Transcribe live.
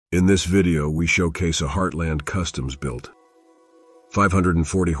In this video, we showcase a Heartland Customs built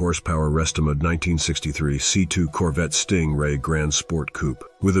 540 horsepower Restomod 1963 C2 Corvette Stingray Grand Sport Coupe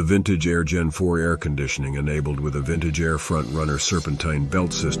with a vintage Air Gen 4 air conditioning enabled with a vintage Air Front Runner serpentine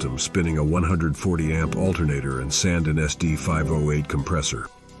belt system spinning a 140 amp alternator and Sand and SD 508 compressor.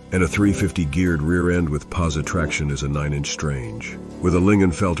 And a 350 geared rear end with posi traction is a 9-inch Strange, with a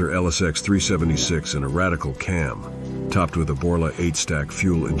Lingenfelter LSX 376 and a Radical cam, topped with a Borla 8-stack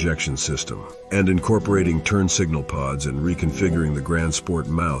fuel injection system, and incorporating turn signal pods and reconfiguring the Grand Sport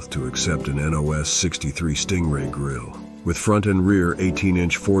mouth to accept an NOS 63 Stingray grille, with front and rear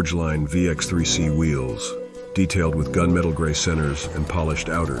 18-inch Forgeline VX3C wheels, detailed with gunmetal gray centers and polished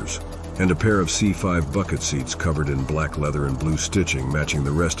outers, and a pair of C5 bucket seats covered in black leather and blue stitching matching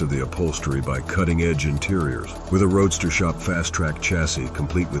the rest of the upholstery by cutting-edge interiors, with a Roadster Shop fast-track chassis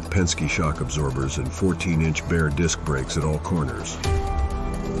complete with Penske shock absorbers and 14-inch bare disc brakes at all corners.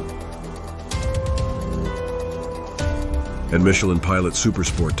 And Michelin Pilot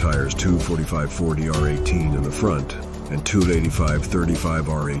Supersport tires, two 45/40 R18 in the front and two 85/35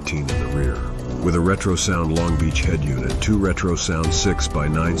 R18 in the rear, with a Retro Sound Long Beach head unit, two Retro Sound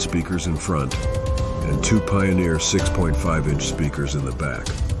 6x9 speakers in front, and two Pioneer 6.5-inch speakers in the back,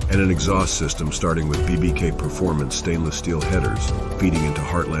 and an exhaust system starting with BBK Performance stainless steel headers, feeding into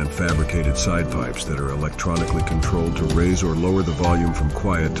Heartland fabricated side pipes that are electronically controlled to raise or lower the volume from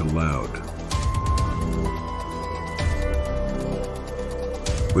quiet to loud.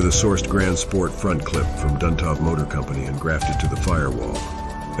 With a sourced Grand Sport front clip from Duntov Motor Company and grafted to the firewall.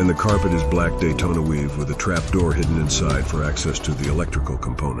 And the carpet is black Daytona weave with a trap door hidden inside for access to the electrical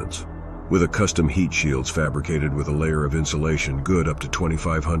components, with a custom heat shields fabricated with a layer of insulation good up to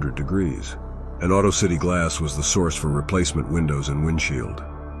 2,500 degrees. And Auto City glass was the source for replacement windows and windshield,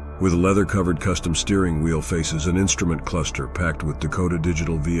 with leather-covered custom steering wheel faces and instrument cluster packed with Dakota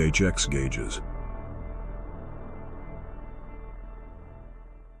digital VHX gauges.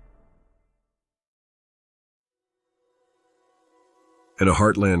 And a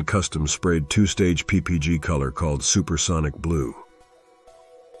Heartland Custom sprayed 2-stage PPG color called Supersonic Blue.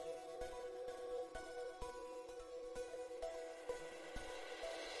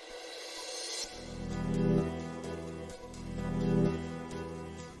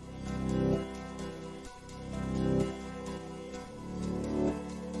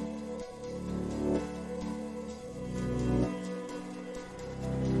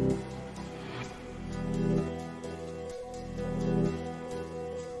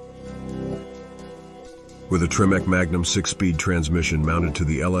 With a Tremec Magnum 6-speed transmission mounted to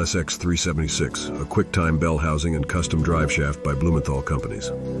the LSX 376, a QuickTime bell housing and custom drive shaft by Blumenthal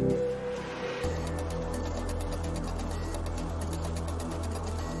Companies.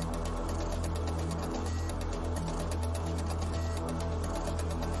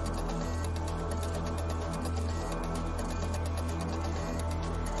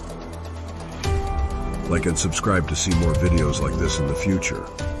 Like and subscribe to see more videos like this in the future.